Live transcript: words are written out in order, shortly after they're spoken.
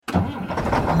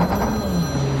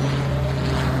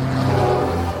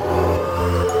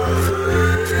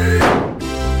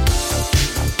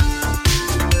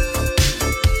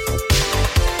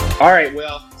All right,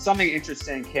 well, something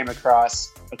interesting came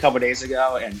across a couple days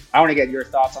ago, and I want to get your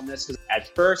thoughts on this because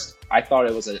at first I thought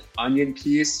it was an onion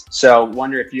piece. So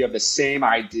wonder if you have the same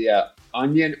idea,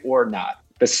 onion or not.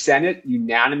 The Senate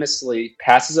unanimously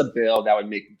passes a bill that would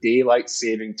make daylight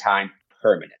saving time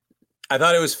permanent. I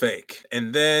thought it was fake.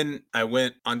 And then I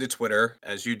went onto Twitter,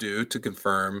 as you do, to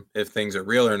confirm if things are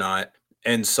real or not,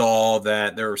 and saw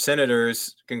that there were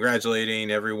senators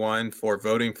congratulating everyone for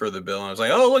voting for the bill. And I was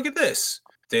like, oh, look at this.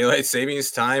 Daylight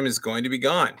savings time is going to be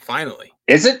gone, finally.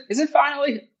 Is it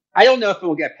finally? I don't know if it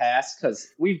will get passed because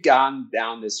we've gone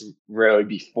down this road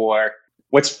before.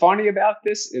 What's funny about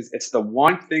this is it's the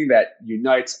one thing that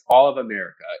unites all of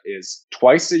America is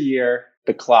twice a year,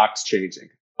 the clock's changing.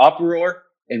 Uproar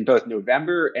in both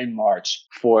November and March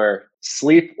for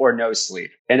sleep or no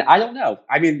sleep. And I don't know.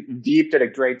 I mean, Veep did a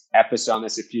great episode on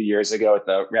this a few years ago with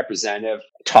the representative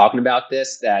talking about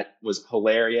this that was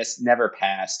hilarious, never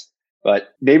passed. But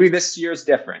maybe this year is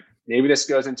different. Maybe this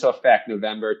goes into effect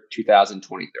November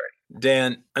 2023.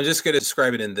 Dan, I'm just going to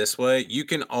describe it in this way. You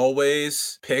can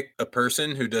always pick a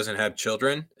person who doesn't have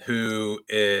children, who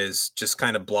is just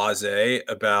kind of blasé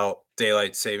about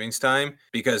daylight savings time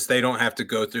because they don't have to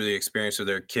go through the experience of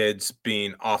their kids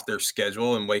being off their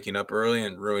schedule and waking up early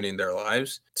and ruining their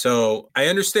lives. So I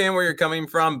understand where you're coming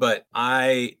from, but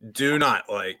I do not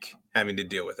like having to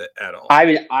deal with it at all. I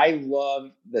mean, I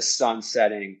love the sun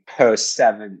setting post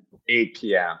 8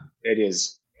 p.m. It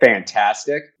is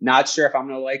fantastic. Not sure if I'm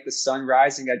going to like the sun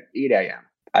rising at 8 a.m.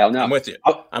 I don't know. I'm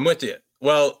with you.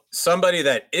 Well, somebody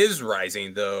that is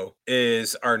rising, though,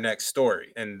 is our next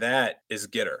story, and that is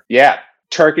Gitter. Yeah.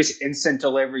 Turkish instant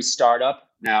delivery startup.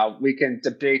 Now, we can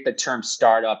debate the term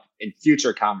startup in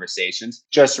future conversations.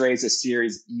 Just raised a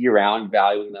Series E round,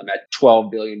 valuing them at $12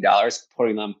 billion,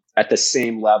 putting them at the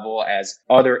same level as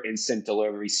other instant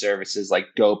delivery services like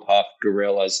GoPuff,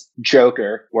 Gorillas,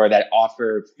 Joker, where that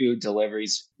offer food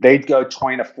deliveries. They'd go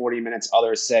 20 to 40 minutes.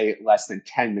 Others say less than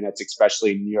 10 minutes,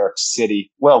 especially in New York City.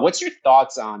 Well, what's your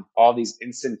thoughts on all these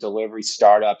instant delivery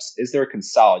startups? Is there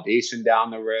consolidation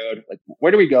down the road? Like,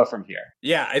 where do we go from here?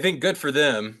 Yeah, I think good for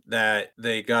them that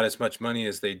they got as much money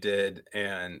as they did,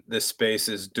 and this space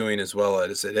is doing as well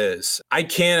as it is. I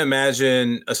can't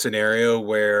imagine a scenario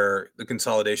where the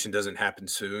consolidation doesn't happen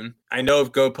soon. I know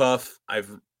of GoPuff. I've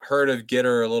heard of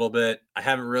Gitter a little bit. I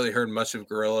haven't really heard much of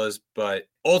Gorillas, but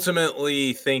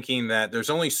ultimately thinking that there's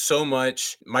only so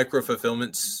much micro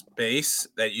fulfillment space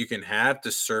that you can have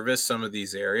to service some of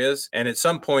these areas. And at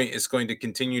some point, it's going to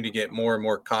continue to get more and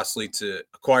more costly to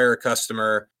acquire a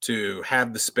customer, to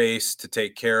have the space to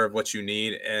take care of what you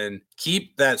need and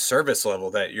keep that service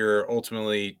level that you're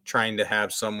ultimately trying to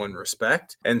have someone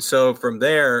respect. And so from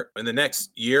there, in the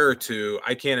next year or two,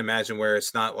 I can't imagine where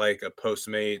it's not like a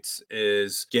Postmates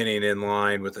is getting in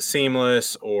line with a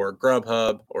Seamless or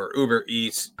Grubhub or Uber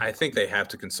Eats. I think they have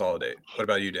to consolidate. What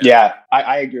about you, Dan? Yeah,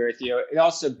 I agree with you. It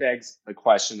also begs the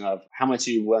question of how much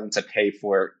are you willing to pay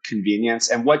for convenience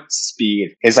and what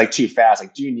speed is like too fast?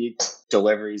 Like, do you need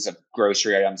deliveries of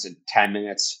grocery items in 10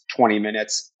 minutes, 20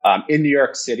 minutes? In New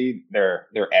York City, they're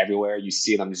everywhere. You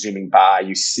see them zooming by.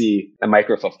 You see the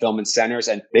micro fulfillment centers,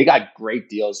 and they got great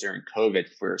deals during COVID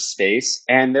for space.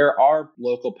 And there are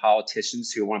local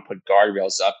politicians who want to put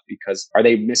guardrails up because are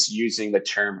they misusing the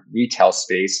term retail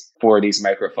space for these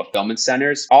micro fulfillment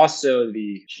centers? Also,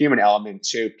 the human element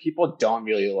too. People don't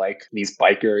really like these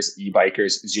bikers,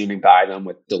 e-bikers zooming by them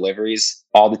with deliveries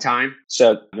all the time.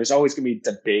 So there's always going to be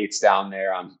debates down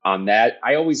there on that.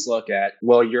 I always look at,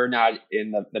 well, you're not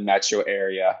in the metro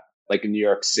area like in New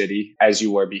York City as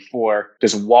you were before.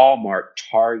 Does Walmart,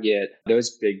 Target,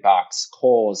 those big box,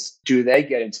 Kohl's, do they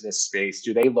get into this space?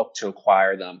 Do they look to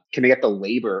acquire them? Can they get the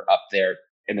labor up there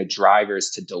and the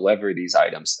drivers to deliver these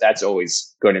items? That's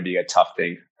always going to be a tough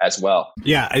thing as well.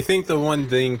 Yeah, I think the one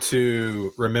thing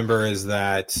to remember is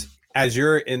that as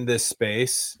you're in this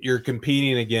space, you're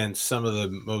competing against some of the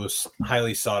most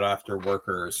highly sought after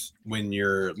workers when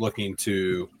you're looking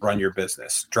to run your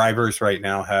business. Drivers right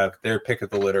now have their pick of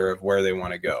the litter of where they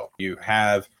want to go. You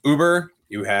have Uber,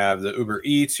 you have the Uber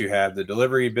Eats, you have the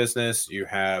delivery business, you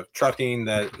have trucking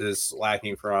that is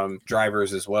lacking from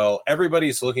drivers as well.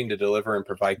 Everybody's looking to deliver and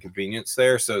provide convenience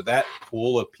there. So that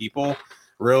pool of people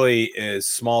really is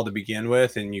small to begin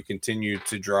with, and you continue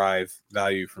to drive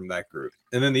value from that group.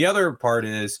 And then the other part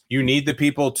is you need the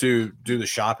people to do the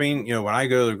shopping. You know, when I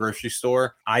go to the grocery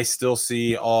store, I still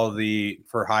see all the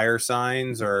for hire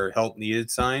signs or help needed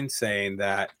signs saying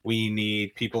that we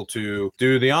need people to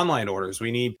do the online orders.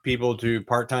 We need people to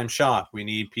part-time shop. We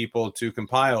need people to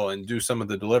compile and do some of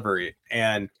the delivery.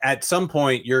 And at some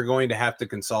point, you're going to have to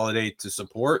consolidate to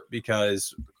support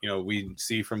because, you know, we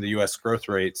see from the U.S. growth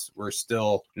rates, we're still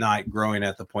still not growing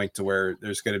at the point to where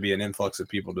there's going to be an influx of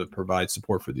people to provide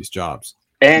support for these jobs.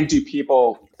 And do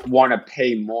people want to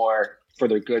pay more for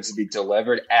their goods to be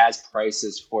delivered as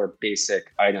prices for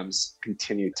basic items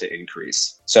continue to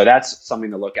increase? So that's something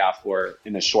to look out for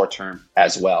in the short term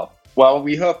as well. Well,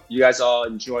 we hope you guys all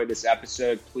enjoyed this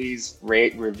episode. Please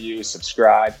rate, review,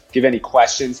 subscribe. If you have any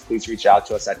questions, please reach out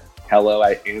to us at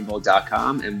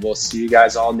hello@anvil.com, and we'll see you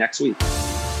guys all next week.